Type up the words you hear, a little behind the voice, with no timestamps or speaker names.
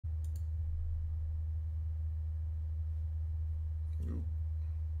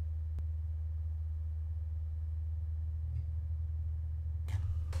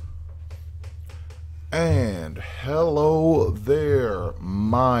And hello there,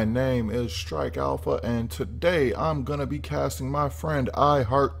 my name is Strike Alpha, and today I'm going to be casting my friend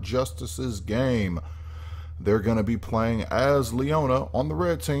IHeartJustice's game. They're going to be playing as Leona on the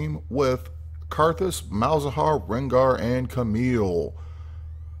red team with Karthus, Malzahar, Rengar, and Camille.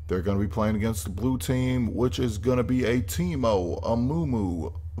 They're going to be playing against the blue team, which is going to be a Teemo, a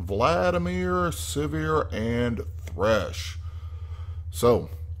Mumu, Vladimir, Sivir, and Thresh. So,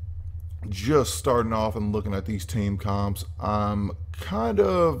 just starting off and looking at these team comps, I'm kind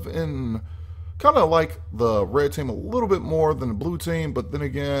of like the red team a little bit more than the blue team, but then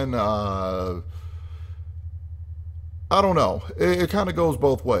again, I don't know. It kind of goes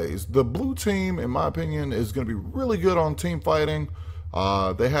both ways. The blue team, in my opinion, is going to be really good on team fighting.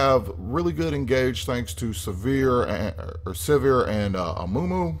 They have really good engage thanks to Sivir and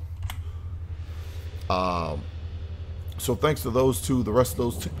Amumu. So thanks to those two, the rest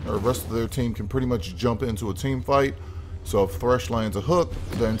of their team can pretty much jump into a team fight. So if Thresh lands a hook,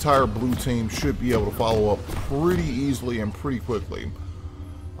 the entire blue team should be able to follow up pretty easily and pretty quickly.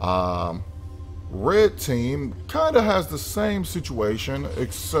 Red team kind of has the same situation,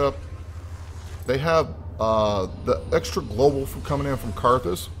 except they have the extra global from coming in from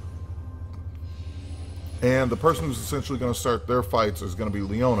Karthus. And the person who's essentially going to start their fights is going to be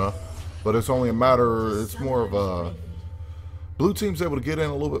Leona. But it's only a matter, it's more of a... Blue team's able to get in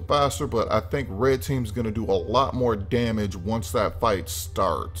a little bit faster, but I think red team's going to do a lot more damage once that fight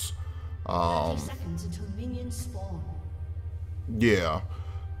starts. Yeah,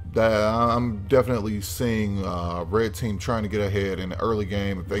 I'm definitely seeing red team trying to get ahead in the early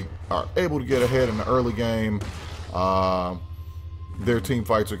game. If they are able to get ahead in the early game, their team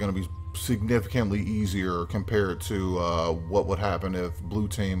fights are going to be significantly easier compared to what would happen if blue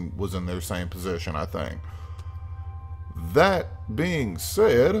team was in their same position, I think. That being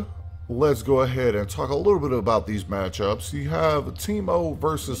said, let's go ahead and talk a little bit about these matchups. You have Teemo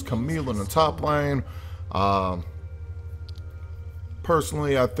versus Camille in the top lane.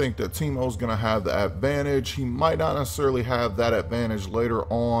 Personally, I think that Teemo's going to have the advantage. He might not necessarily have that advantage later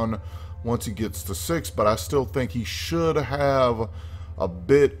on once he gets to 6, but I still think he should have a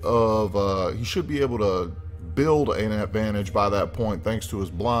bit of... he should be able to build an advantage by that point thanks to his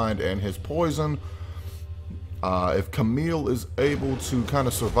blind and his poison. If Camille is able to kind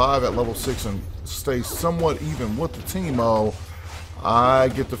of survive at level 6 and stay somewhat even with the Teemo, I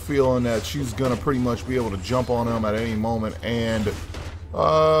get the feeling that she's going to pretty much be able to jump on him at any moment and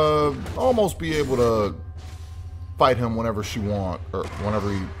almost be able to fight him whenever she wants, or whenever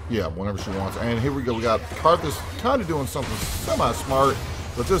she wants. And here we go, we got Karthus kind of doing something semi-smart,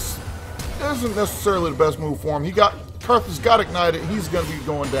 but this isn't necessarily the best move for him. Karthus got ignited, he's going to be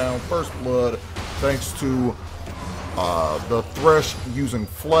going down first blood thanks to the Thresh using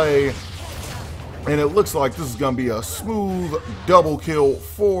Flay, and it looks like this is going to be a smooth double kill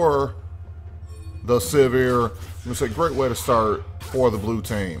for the Sivir. I'm going to say great way to start for the blue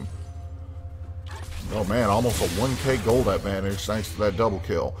team. Oh man, almost a 1k gold advantage thanks to that double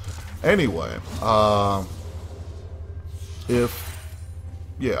kill. Anyway, so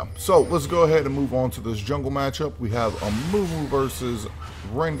let's go ahead and move on to this jungle matchup. We have Amumu versus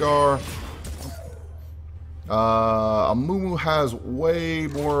Rengar. Amumu has way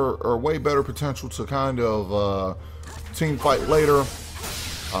better potential to kind of team fight later.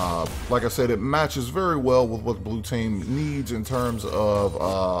 Like I said, it matches very well with what the blue team needs in terms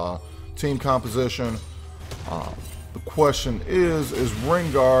of team composition. The question is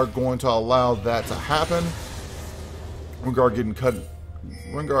Rengar going to allow that to happen?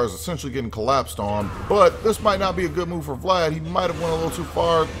 Rengar is essentially getting collapsed on, but this might not be a good move for Vlad. He might have went a little too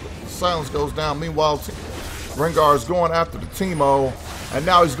far. Silence goes down. Meanwhile, Rengar is going after the Teemo, and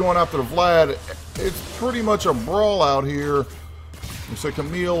now he's going after the Vlad. It's pretty much a brawl out here. So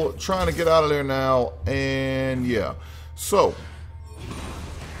Camille trying to get out of there now, and yeah. So,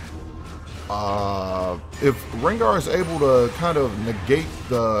 if Rengar is able to kind of negate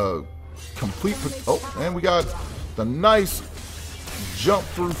the complete... Oh, and we got the nice jump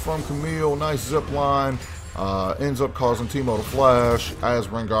through from Camille, nice zip line. Ends up causing Teemo to flash as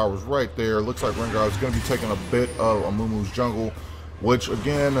Rengar was right there. Looks like Rengar is going to be taking a bit of Amumu's jungle, which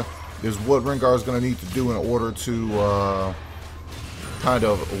again is what Rengar is going to need to do in order to kind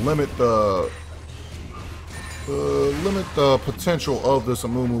of limit the potential of this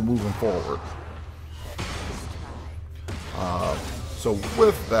Amumu moving forward. So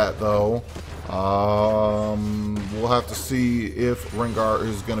with that though, We'll have to see if Rengar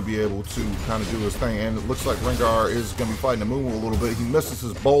is going to be able to kind of do his thing. And it looks like Rengar is going to be fighting Amumu a little bit. He misses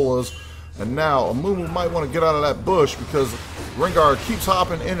his bolas. And now Amumu might want to get out of that bush because Rengar keeps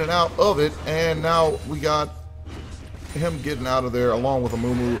hopping in and out of it. And now we got him getting out of there along with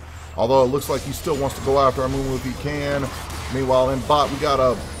Amumu. Although it looks like he still wants to go after Amumu if he can. Meanwhile, in bot, we got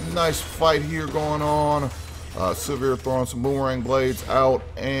a nice fight here going on. Sivir throwing some boomerang blades out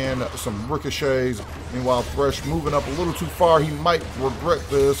and some ricochets. Meanwhile, Thresh moving up a little too far. He might regret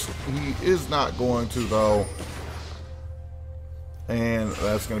this. He is not going to, though. And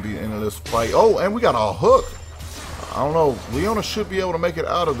that's going to be the end of this fight. Oh, and we got a hook. I don't know. Leona should be able to make it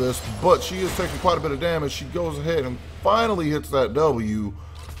out of this, but she is taking quite a bit of damage. She goes ahead and finally hits that W.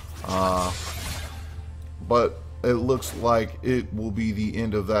 But it looks like it will be the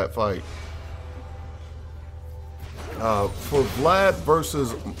end of that fight. For Vlad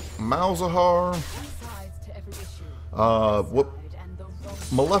versus Malzahar, what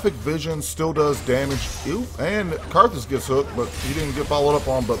Malefic Vision still does damage. Ew, and Karthus gets hooked, but he didn't get followed up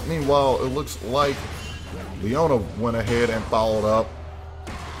on. But meanwhile, it looks like Leona went ahead and followed up.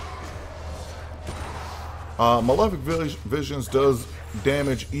 Malefic Visions does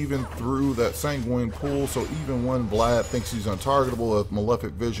damage even through that Sanguine pool, so even when Vlad thinks he's untargetable, if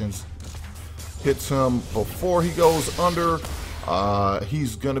Malefic Visions hits him before he goes under,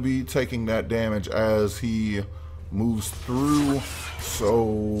 he's going to be taking that damage as he moves through.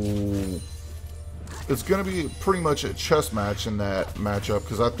 So it's going to be pretty much a chess match in that matchup,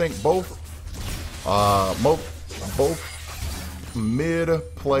 because I think both mid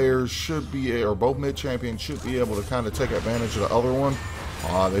players should be, or both mid champions should be able to kind of take advantage of the other one.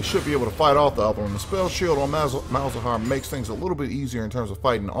 They should be able to fight off the other one. The spell shield on Malzahar makes things a little bit easier in terms of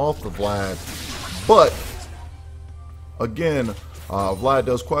fighting off the Vlad. But again, Vlad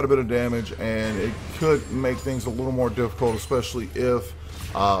does quite a bit of damage, and it could make things a little more difficult, especially if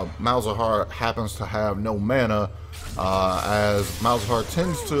Malzahar happens to have no mana, as Malzahar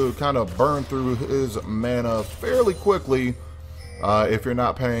tends to kind of burn through his mana fairly quickly if you're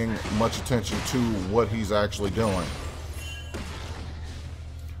not paying much attention to what he's actually doing.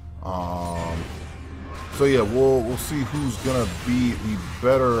 So yeah, we'll see who's gonna be the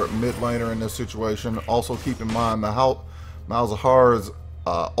better mid laner in this situation. Also keep in mind the Malzahar's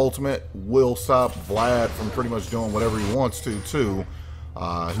ultimate will stop Vlad from pretty much doing whatever he wants to too.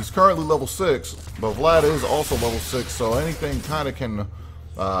 He's currently level 6, but Vlad is also level 6, so anything kind of can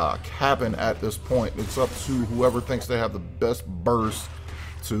happen at this point. It's up to whoever thinks they have the best burst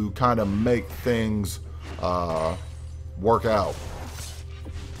to kind of make things work out.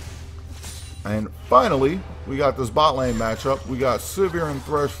 And finally, we got this bot lane matchup. We got Sivir and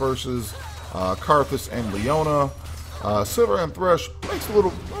Thresh versus Karthus and Leona. Sivir and Thresh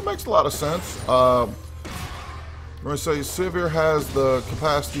makes a lot of sense. We're going to say Sivir has the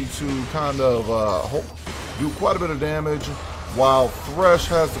capacity to kind of do quite a bit of damage, while Thresh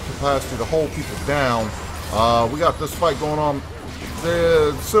has the capacity to hold people down. We got this fight going on.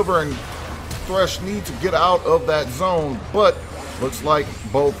 Sivir and Thresh need to get out of that zone, but looks like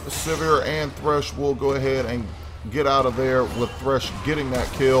both Sivir and Thresh will go ahead and get out of there, with Thresh getting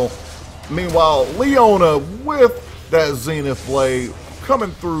that kill. Meanwhile, Leona with that Zenith Blade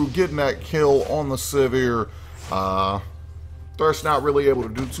coming through, getting that kill on the Sivir. Thresh not really able to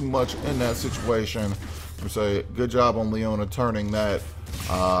do too much in that situation. I say good job on Leona turning that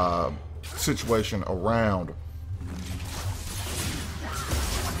situation around.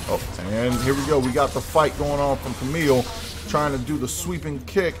 Oh, and here we go. We got the fight going on from Camille, trying to do the sweeping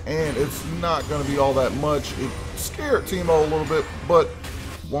kick, and it's not going to be all that much. It scared Teemo a little bit, but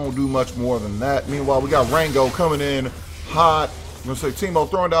won't do much more than that. Meanwhile, we got Rango coming in hot. I'm going to say Teemo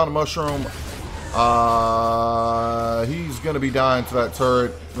throwing down the mushroom. He's going to be dying to that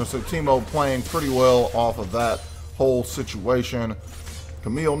turret. I'm going to say Teemo playing pretty well off of that whole situation.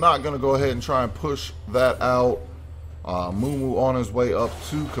 Camille not going to go ahead and try and push that out. Mumu on his way up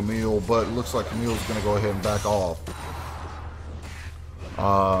to Camille, but it looks like Camille's going to go ahead and back off.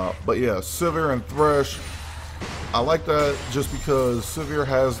 But yeah, Sivir and Thresh, I like that just because Sivir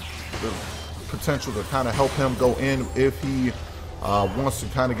has the potential to kind of help him go in if he wants to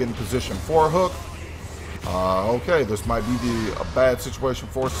kind of get in position for a hook. Okay, this might be a bad situation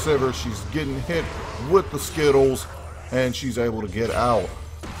for Sivir. She's getting hit with the Skittles, and she's able to get out.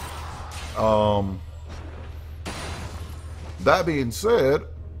 That being said,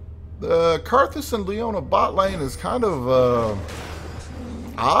 the Karthus and Leona bot lane is kind of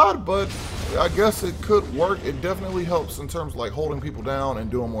odd, but I guess it could work. It definitely helps in terms of like holding people down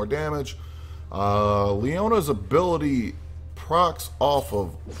and doing more damage. Leona's ability procs off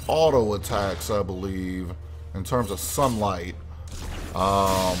of auto attacks, I believe, in terms of sunlight.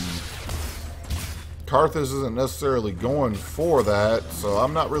 Karthus isn't necessarily going for that, so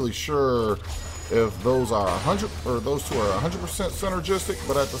I'm not really sure if those are 100 or those two are 100% synergistic,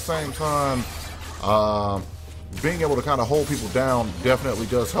 but at the same time, being able to kind of hold people down definitely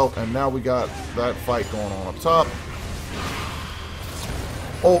does help. And now we got that fight going on up top.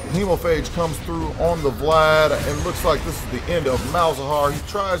 Oh, Hemophage comes through on the Vlad, and looks like this is the end of Malzahar. He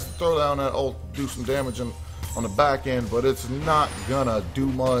tries to throw down that ult, do some damage on the back end, but it's not gonna do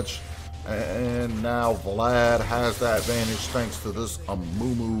much. And now Vlad has that advantage thanks to this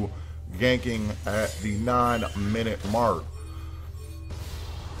Amumu ganking at the 9-minute mark.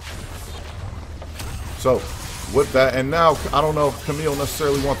 So with that, and now I don't know if Camille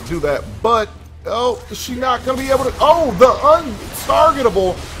necessarily wants to do that, but oh, is she not going to be able to? Oh, the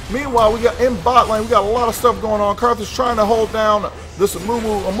unstargetable. Meanwhile, we got in bot lane, we got a lot of stuff going on. Karthus trying to hold down this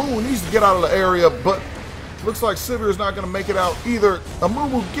Amumu. Amumu needs to get out of the area, but looks like Sivir is not going to make it out either.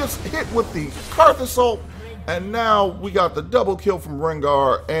 Amumu gets hit with the Karthus ult, and now we got the double kill from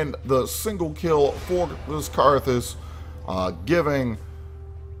Rengar and the single kill for this Karthus, giving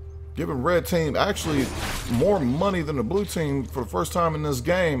red team actually more money than the blue team for the first time in this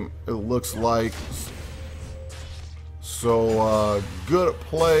game, it looks like. So good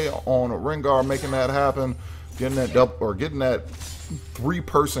play on Rengar making that happen, getting that double, or getting that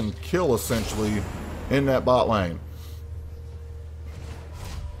 3-person kill essentially in that bot lane.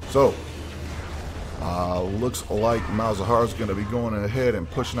 So looks like Malzahar is going to be going ahead and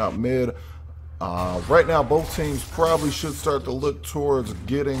pushing out mid. Right now, both teams probably should start to look towards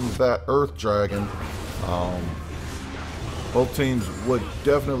getting that Earth Dragon. Both teams would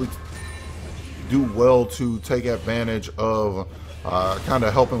definitely do well to take advantage of kind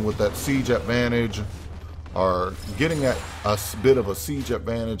of helping with that siege advantage, or getting that a bit of a siege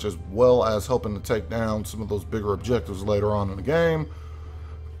advantage, as well as helping to take down some of those bigger objectives later on in the game.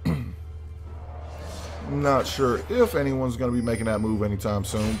 Not sure if anyone's going to be making that move anytime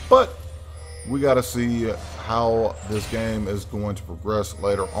soon, but we got to see how this game is going to progress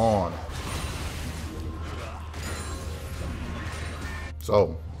later on.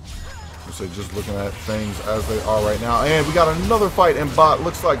 So, just looking at things as they are right now. And we got another fight in bot.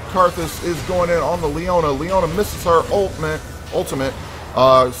 Looks like Karthus is going in on the Leona. Leona misses her ultimate.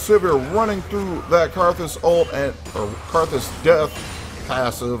 Sivir running through that Karthus ult, or Karthus death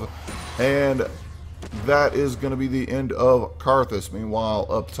passive. And that is going to be the end of Karthus. Meanwhile,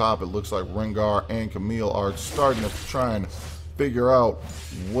 up top, it looks like Rengar and Camille are starting to try and figure out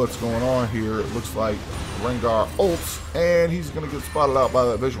what's going on here. It looks like Rengar ults, and he's going to get spotted out by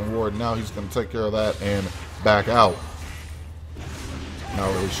that Vision Ward. Now he's going to take care of that and back out.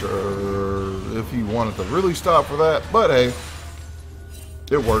 Not really sure if he wanted to really stop for that, but hey,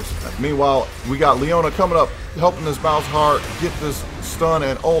 it works. Meanwhile, we got Leona coming up, helping this Malzahar get this stun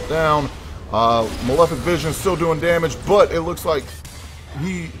and ult down. Malefic Vision still doing damage, but it looks like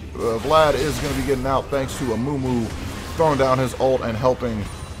Vlad is going to be getting out thanks to Amumu throwing down his ult and helping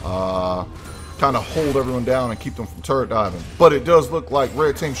kind of hold everyone down and keep them from turret diving. But it does look like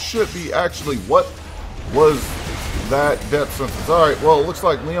red team should be actually, what was that death sentence? Alright, well, it looks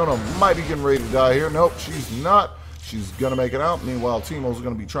like Leona might be getting ready to die here. Nope, she's not. She's going to make it out. Meanwhile, Teemo's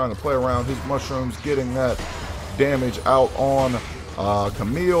going to be trying to play around his mushrooms, getting that damage out on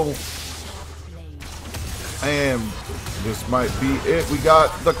Camille. And this might be it. We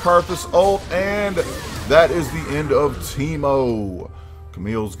got the Karthus ult, and that is the end of Teemo.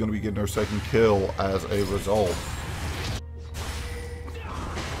 Camille's going to be getting her second kill as a result.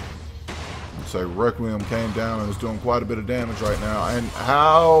 Say Requiem came down and is doing quite a bit of damage right now. And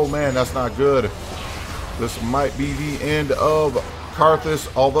oh man, that's not good. This might be the end of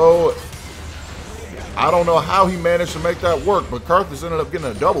Karthus, although I don't know how he managed to make that work, but Karthus ended up getting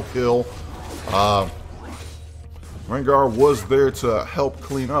a double kill. Rengar was there to help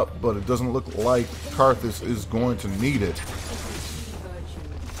clean up, but it doesn't look like Karthus is going to need it.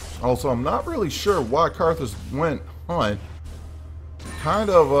 Also, I'm not really sure why Karthus went hunt. Kind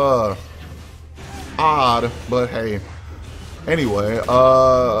of odd, but hey. Anyway,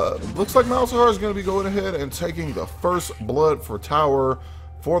 looks like Malzahar is going to be going ahead and taking the first blood for tower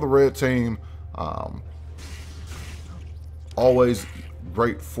for the red team. Always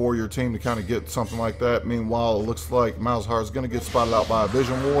great for your team to kind of get something like that. Meanwhile, it looks like Malzahar is going to get spotted out by a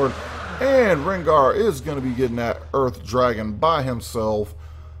Vision Ward, and Rengar is going to be getting that Earth Dragon by himself.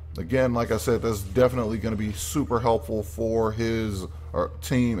 Again, like I said, that's definitely going to be super helpful for his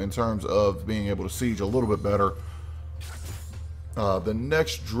team in terms of being able to siege a little bit better. The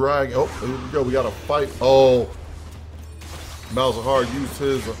next dragon, oh, here we go, we got a fight. Oh, Malzahar used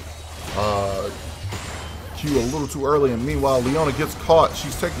his Q a little too early, and meanwhile Leona gets caught.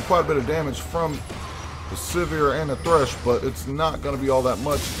 She's taking quite a bit of damage from the Sivir and the Thresh, but it's not going to be all that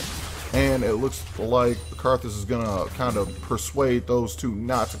much. And it looks like Karthus is going to kind of persuade those two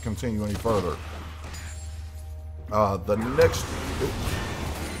not to continue any further. The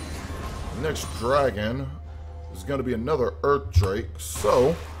next dragon is going to be another Earth Drake.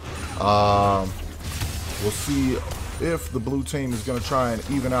 So, we'll see if the blue team is going to try and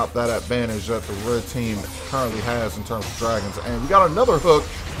even out that advantage that the red team currently has in terms of dragons. And we got another hook.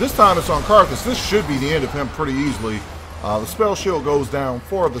 This time it's on Karthus. This should be the end of him pretty easily. The spell shield goes down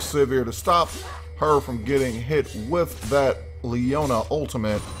for the Sivir to stop her from getting hit with that Leona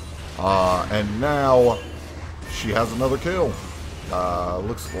ultimate. And now she has another kill.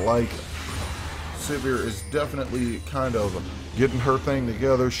 Looks like Sivir is definitely kind of getting her thing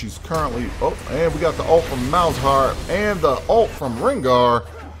together. She's currently... Oh, and we got the ult from Malzahar and the ult from Rengar.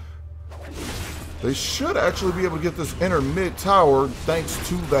 They should actually be able to get this inner mid tower thanks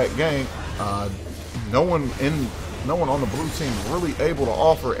to that gank. No one on the blue team really able to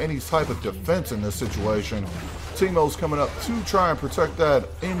offer any type of defense in this situation. Teemo's coming up to try and protect that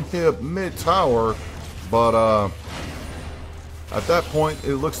inhib mid tower, but at that point,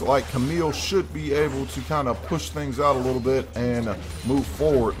 it looks like Camille should be able to kind of push things out a little bit and move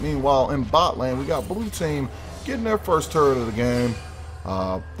forward. Meanwhile, in bot lane, we got blue team getting their first turret of the game,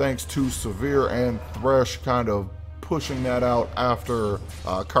 thanks to Sivir and Thresh kind of pushing that out after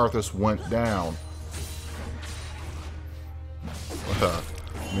Karthus went down.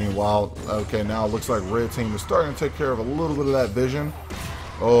 Meanwhile, okay, now it looks like red team is starting to take care of a little bit of that vision.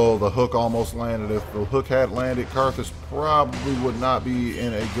 Oh, the hook almost landed. If the hook had landed, Karthus probably would not be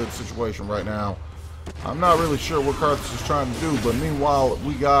in a good situation right now. I'm not really sure what Karthus is trying to do, but meanwhile,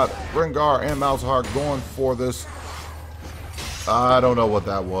 we got Rengar and Malzahar going for this. I don't know what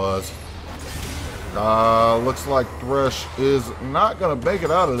that was. Looks like Thresh is not going to make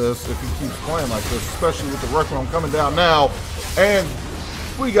it out of this if he keeps playing like this, especially with the Requiem coming down now. And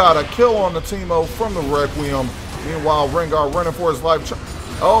we got a kill on the Teemo from the Requiem. Meanwhile, Rengar running for his life.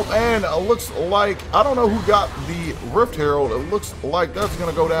 Oh, and it looks like, I don't know who got the Rift Herald. It looks like that's going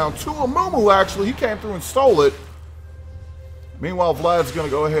to go down to Amumu, actually. He came through and stole it. Meanwhile, Vlad's going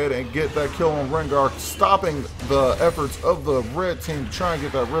to go ahead and get that kill on Rengar, stopping the efforts of the red team to try and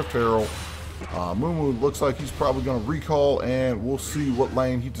get that Rift Herald. Mumu looks like he's probably going to recall, and we'll see what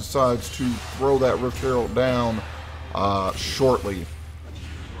lane he decides to throw that Rift Herald down shortly.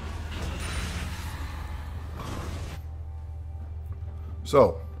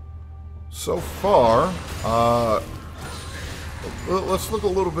 So far, let's look a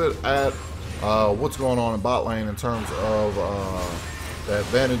little bit at what's going on in bot lane in terms of the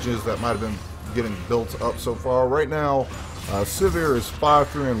advantages that might have been getting built up so far. Right now, Sivir is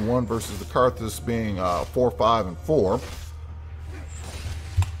 5-3-1 versus the Karthus being 4-5-4.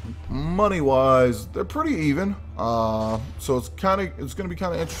 Money-wise, they're pretty even. So it's going to be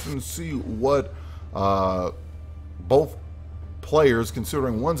kind of interesting to see what both players,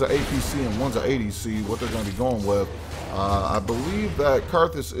 considering one's an APC and one's an ADC, what they're going to be going with. I believe that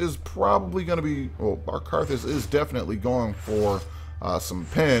Karthus is probably going to be, well, Karthus is definitely going for some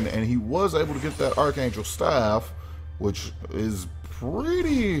pen, and he was able to get that Archangel Staff, which is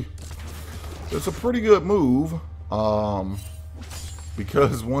it's a pretty good move,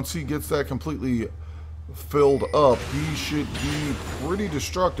 because once he gets that completely filled up, he should be pretty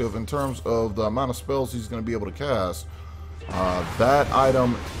destructive in terms of the amount of spells he's going to be able to cast. That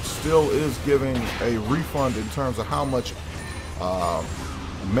item still is giving a refund in terms of how much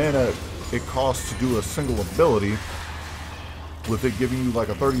mana it costs to do a single ability, with it giving you like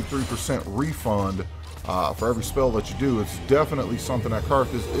a 33% refund for every spell that you do. It's definitely something that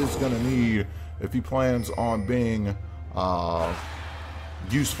Karthus is going to need if he plans on being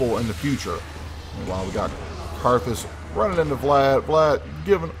useful in the future. Meanwhile, we got Karthus running into Vlad. Vlad,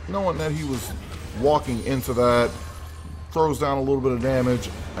 knowing that he was walking into that, throws down a little bit of damage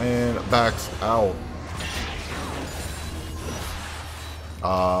and backs out.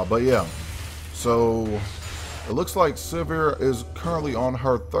 But yeah, so it looks like Sivir is currently on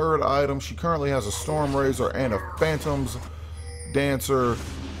her third item. She currently has a Storm Razor and a Phantom's Dancer.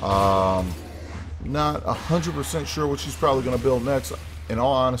 Not 100% sure what she's probably going to build next. In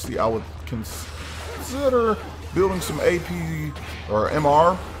all honesty, I would consider building some AP or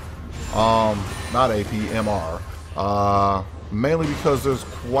MR. Not AP, MR. Mainly because there's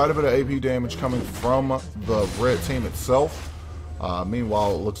quite a bit of AP damage coming from the red team itself.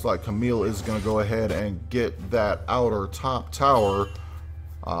 Meanwhile, it looks like Camille is going to go ahead and get that outer top tower.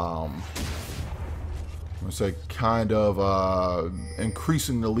 I say kind of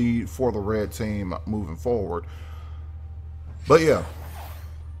increasing the lead for the red team moving forward. But yeah,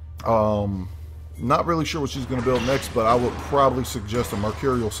 not really sure what she's going to build next, but I would probably suggest a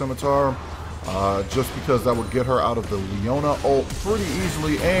Mercurial Scimitar, just because that would get her out of the Leona ult pretty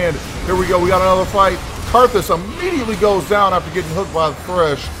easily. And here we go, we got another fight. Karthus immediately goes down after getting hooked by the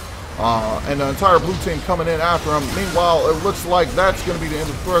Thresh, and the entire blue team coming in after him. Meanwhile, it looks like that's going to be the end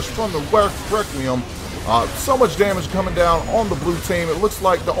of the Thresh from the Requiem. So much damage coming down on the blue team. It looks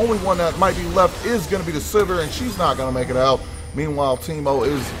like the only one that might be left is going to be the Sivir, and she's not going to make it out. Meanwhile, Teemo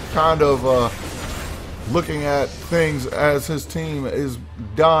is kind of looking at things as his team is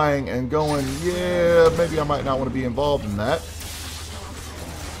dying and going, yeah, maybe I might not want to be involved in that.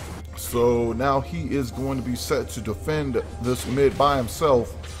 So now he is going to be set to defend this mid by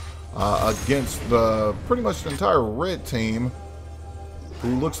himself against pretty much the entire red team,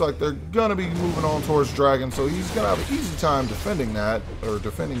 who looks like they're going to be moving on towards Dragon. So he's going to have an easy time defending that, or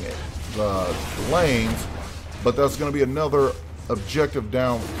defending the lanes. But that's going to be another objective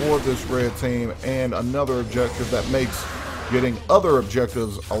down for this red team, and another objective that makes getting other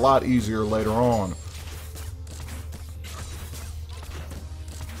objectives a lot easier later on.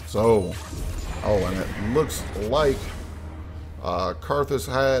 So, and it looks like Karthus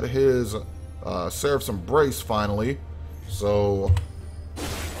had his Seraph's Embrace finally. So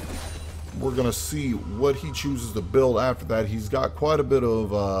we're going to see what he chooses to build after that. He's got quite a bit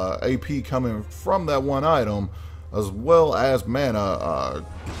of AP coming from that one item, as well as mana,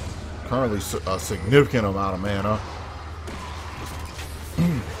 currently a significant amount of mana.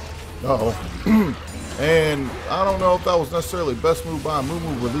 And I don't know if that was necessarily the best move by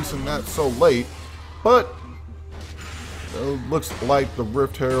Mumu releasing that so late, but it looks like the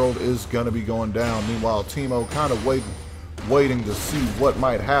Rift Herald is going to be going down. Meanwhile, Teemo kind of waiting to see what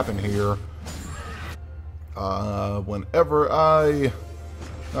might happen here. Whenever I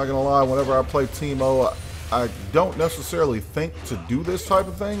play Teemo, I don't necessarily think to do this type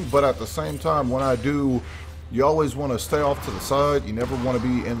of thing, but at the same time, when I do, you always want to stay off to the side. You never want to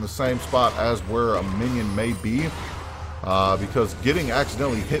be in the same spot as where a minion may be, because getting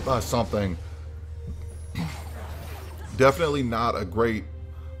accidentally hit by something, definitely not good.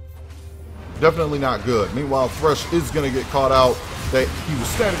 Meanwhile, Thresh is going to get caught out. That he was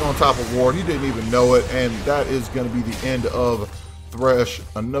standing on top of Ward. He didn't even know it, and that is going to be the end of Thresh.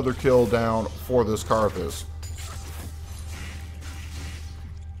 Another kill down for this Karthus.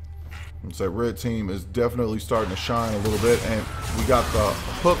 So red team is definitely starting to shine a little bit, and we got the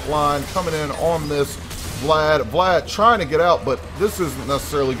hook line coming in on this Vlad. Vlad trying to get out, but this isn't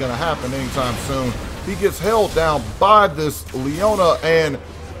necessarily going to happen anytime soon. He gets held down by this Leona, and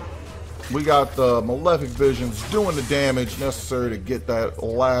we got the Malefic Visions doing the damage necessary to get that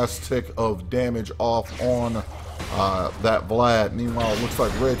last tick of damage off on that Vlad. Meanwhile, it looks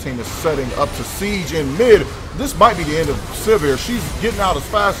like red team is setting up to siege in mid. This might be the end of Sivir. She's getting out as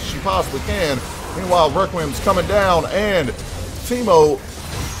fast as she possibly can. Meanwhile, Requiem's coming down, and Teemo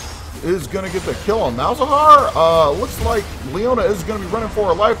is going to get the kill on Malzahar. Looks like Leona is going to be running for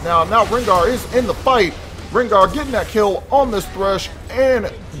her life now. Now Rengar is in the fight. Rengar getting that kill on this Thresh and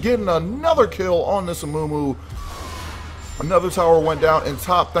getting another kill on this Amumu. Another tower went down in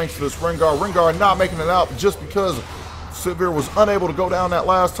top thanks to this Rengar. Rengar not making it out just because Sivir was unable to go down that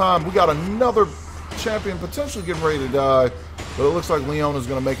last time. We got another champion potentially getting ready to die, but it looks like Leona's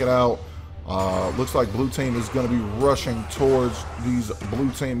going to make it out. Looks like blue team is going to be rushing towards these blue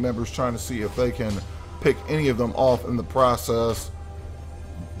team members, trying to see if they can pick any of them off in the process.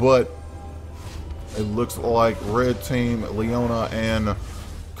 But it looks like red team, Leona and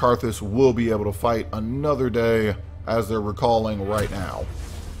Karthus will be able to fight another day, as they're recalling right now.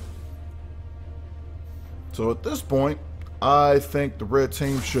 So at this point, I think the red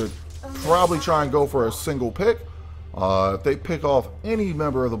team should probably try and go for a single pick. If they pick off any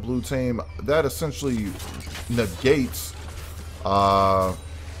member of the blue team, that essentially negates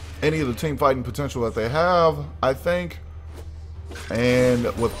any of the team fighting potential that they have, I think. And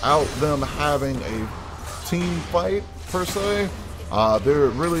without them having a team fight per se, there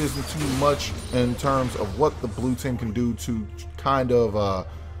really isn't too much in terms of what the blue team can do to kind of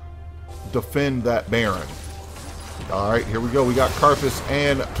defend that Baron. All right, here we go. We got Karthus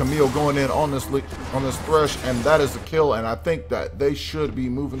and Camille going in on this Thresh, and that is the kill. And I think that they should be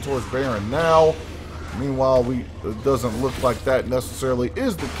moving towards Baron now. Meanwhile, it doesn't look like that necessarily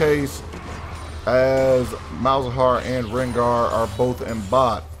is the case, as Malzahar and Rengar are both in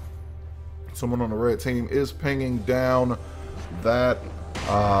bot. Someone on the red team is pinging down that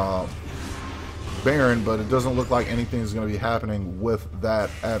Baron, but it doesn't look like anything is going to be happening with that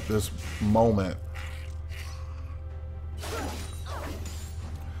at this moment.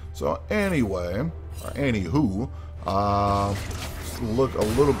 So anyway, or anywho, look a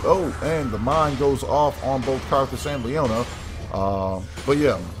little. Oh, and the mine goes off on both Karthus and Leona. But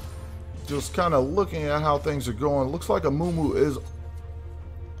yeah, just kind of looking at how things are going. Looks like Amumu is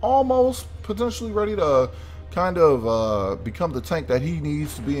almost potentially ready to kind of become the tank that he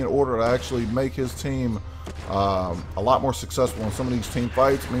needs to be in order to actually make his team a lot more successful in some of these team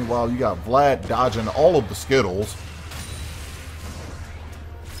fights. Meanwhile, you got Vlad dodging all of the Skittles.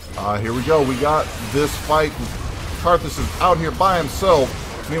 Here we go. We got this fight. Karthus is out here by himself.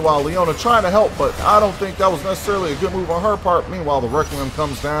 Meanwhile, Leona trying to help, but I don't think that was necessarily a good move on her part. Meanwhile, the Requiem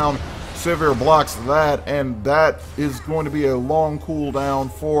comes down. Sivir blocks that, and that is going to be a long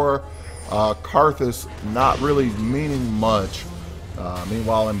cooldown for Karthus, not really meaning much.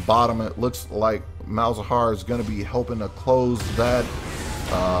 Meanwhile, in bottom, it looks like Malzahar is going to be helping to close that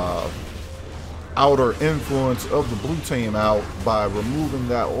outer influence of the blue team out by removing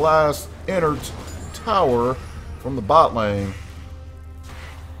that last inner tower from the bot lane.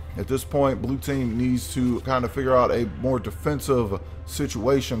 At this point, blue team needs to kind of figure out a more defensive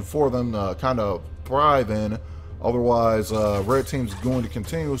situation for them to kind of thrive in. Otherwise, red team's going to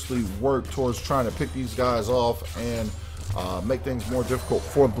continuously work towards trying to pick these guys off and make things more difficult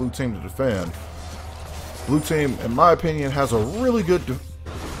for blue team to defend. Blue team, in my opinion, has a really good,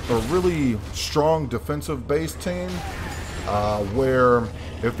 a really strong defensive base team where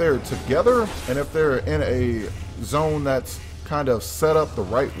if they're together and if they're in a zone that's kind of set up the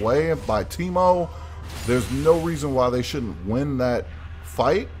right way by Teemo, there's no reason why they shouldn't win that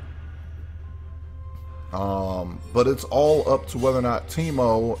fight. But it's all up to whether or not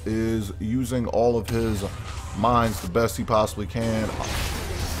Teemo is using all of his mines the best he possibly can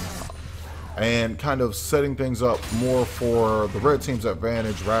and kind of setting things up more for the red team's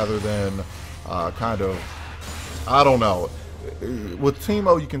advantage rather than kind of, I don't know. With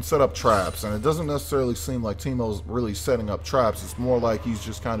Teemo, you can set up traps, and it doesn't necessarily seem like Teemo's really setting up traps. It's more like he's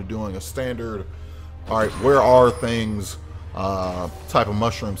just kind of doing a standard, all right, where are things type of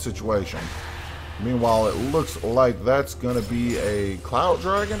mushroom situation. Meanwhile, it looks like that's going to be a Cloud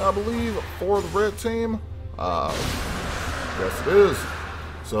Dragon, I believe, for the red team. Yes, it is.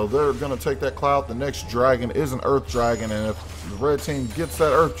 So they're going to take that Cloud. The next dragon is an Earth Dragon, and if the red team gets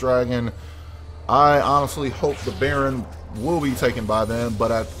that Earth Dragon, I honestly hope the Baron will be taken by them.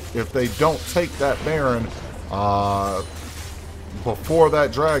 But if they don't take that Baron before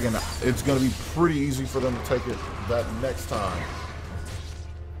that dragon, it's going to be pretty easy for them to take it that next time.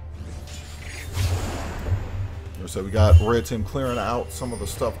 So we got red team clearing out some of the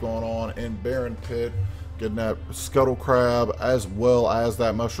stuff going on in Baron Pit, getting that Scuttle Crab as well as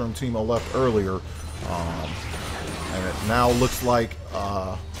that Mushroom Teemo left earlier. And it now looks like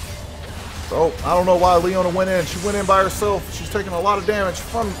oh, I don't know why Leona went in. She went in by herself. She's taking a lot of damage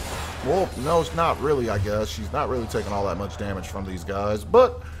from, well, no, it's not really, I guess. She's not really taking all that much damage from these guys,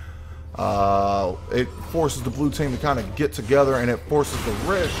 but it forces the blue team to kind of get together, and it forces the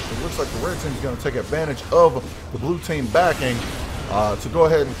red, it looks like the red team is going to take advantage of the blue team backing to go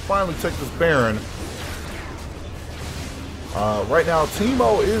ahead and finally take this Baron. Right now,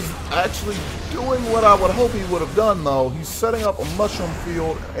 Teemo is actually doing what I would hope he would have done, though. He's setting up a mushroom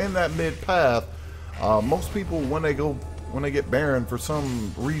field in that mid path. Most people, when they get Baron, for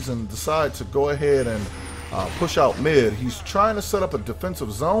some reason, decide to go ahead and push out mid. He's trying to set up a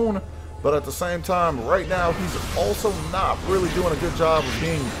defensive zone, but at the same time, right now, he's also not really doing a good job of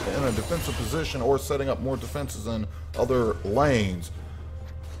being in a defensive position or setting up more defenses in other lanes.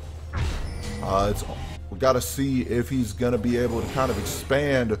 We got to see if he's going to be able to kind of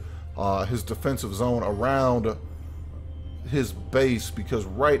expand his defensive zone around his base, because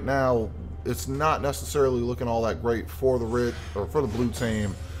right now it's not necessarily looking all that great for the red or for the blue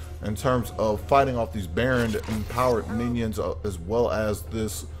team in terms of fighting off these Baron empowered minions as well as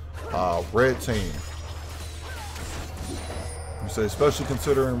this red team. So especially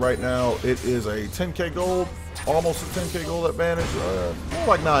considering right now it is a 10k gold, almost a 10k gold advantage, more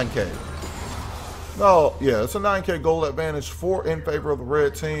like 9k. No, yeah, it's a 9k gold advantage in favor of the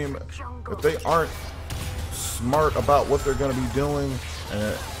red team. If they aren't smart about what they're going to be doing,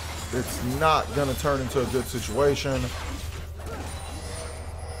 it's not going to turn into a good situation.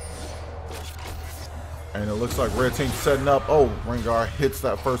 And it looks like red team setting up. Oh, Rengar hits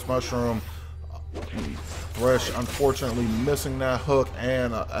that first mushroom. Thresh unfortunately missing that hook,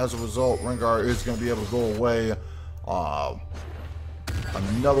 and as a result, Rengar is going to be able to go away.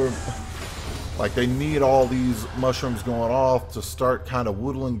 Another... Like, they need all these mushrooms going off to start kind of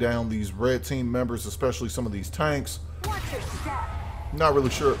whittling down these red team members, especially some of these tanks. Not really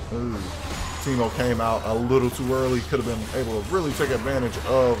sure. Ooh. Teemo came out a little too early. Could have been able to really take advantage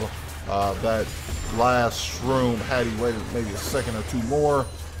of that last shroom had he waited maybe a second or two more.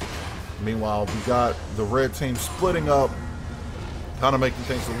 Meanwhile, we got the red team splitting up, kind of making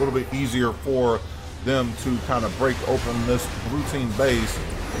things a little bit easier for them to kind of break open this blue team base.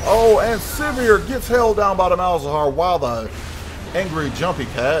 Oh, and Sivir gets held down by the Malzahar while the angry Jumpy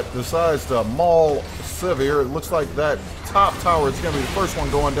Cat decides to maul Sivir. It looks like that top tower is going to be the first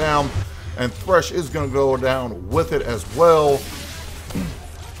one going down, and Thresh is going to go down with it as well.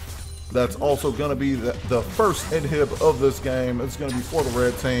 That's also going to be the first inhib of this game. It's going to be for the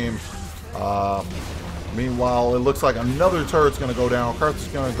red team. Meanwhile, it looks like another turret's going to go down. Karthus is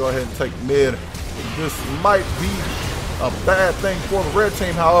going to go ahead and take mid. This might be a bad thing for the red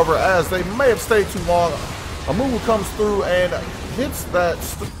team, however, as they may have stayed too long. Amumu comes through and hits that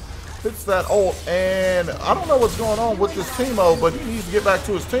ult, and I don't know what's going on with this Teemo, but he needs to get back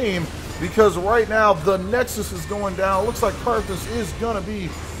to his team, because right now the Nexus is going down. Looks like Karthus is going to be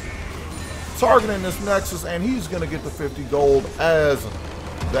targeting this Nexus, and he's going to get the 50 gold, as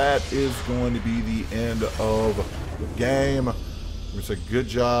that is going to be the end of the game. It's a good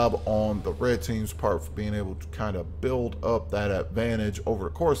job on the red team's part for being able to kind of build up that advantage over the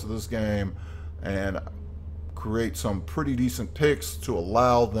course of this game and create some pretty decent picks to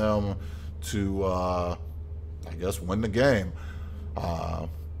allow them to, I guess, win the game.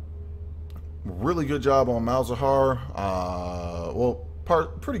 Really good job on Malzahar.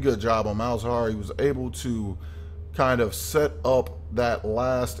 Pretty good job on Malzahar. He was able to kind of set up that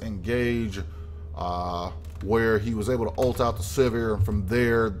last engage where he was able to ult out the Sivir, and from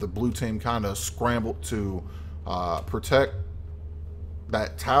there the blue team kind of scrambled to protect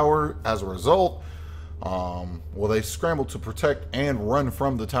that tower. As a result, they scrambled to protect and run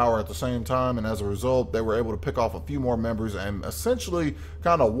from the tower at the same time, and as a result they were able to pick off a few more members and essentially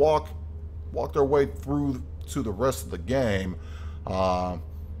kind of walk their way through to the rest of the game.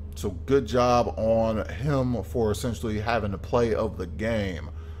 So good job on him for essentially having the play of the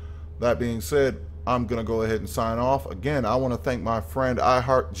game. That being said, I'm going to go ahead and sign off. Again, I want to thank my friend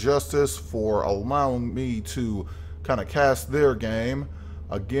IHeartJustice for allowing me to kind of cast their game.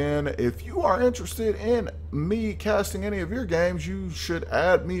 Again, if you are interested in me casting any of your games, you should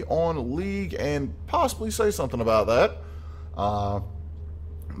add me on League and possibly say something about that.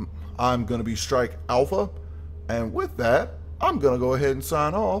 I'm going to be Strike Alpha. And with that, I'm going to go ahead and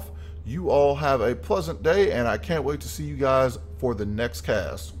sign off. You all have a pleasant day, and I can't wait to see you guys for the next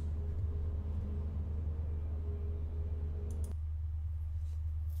cast.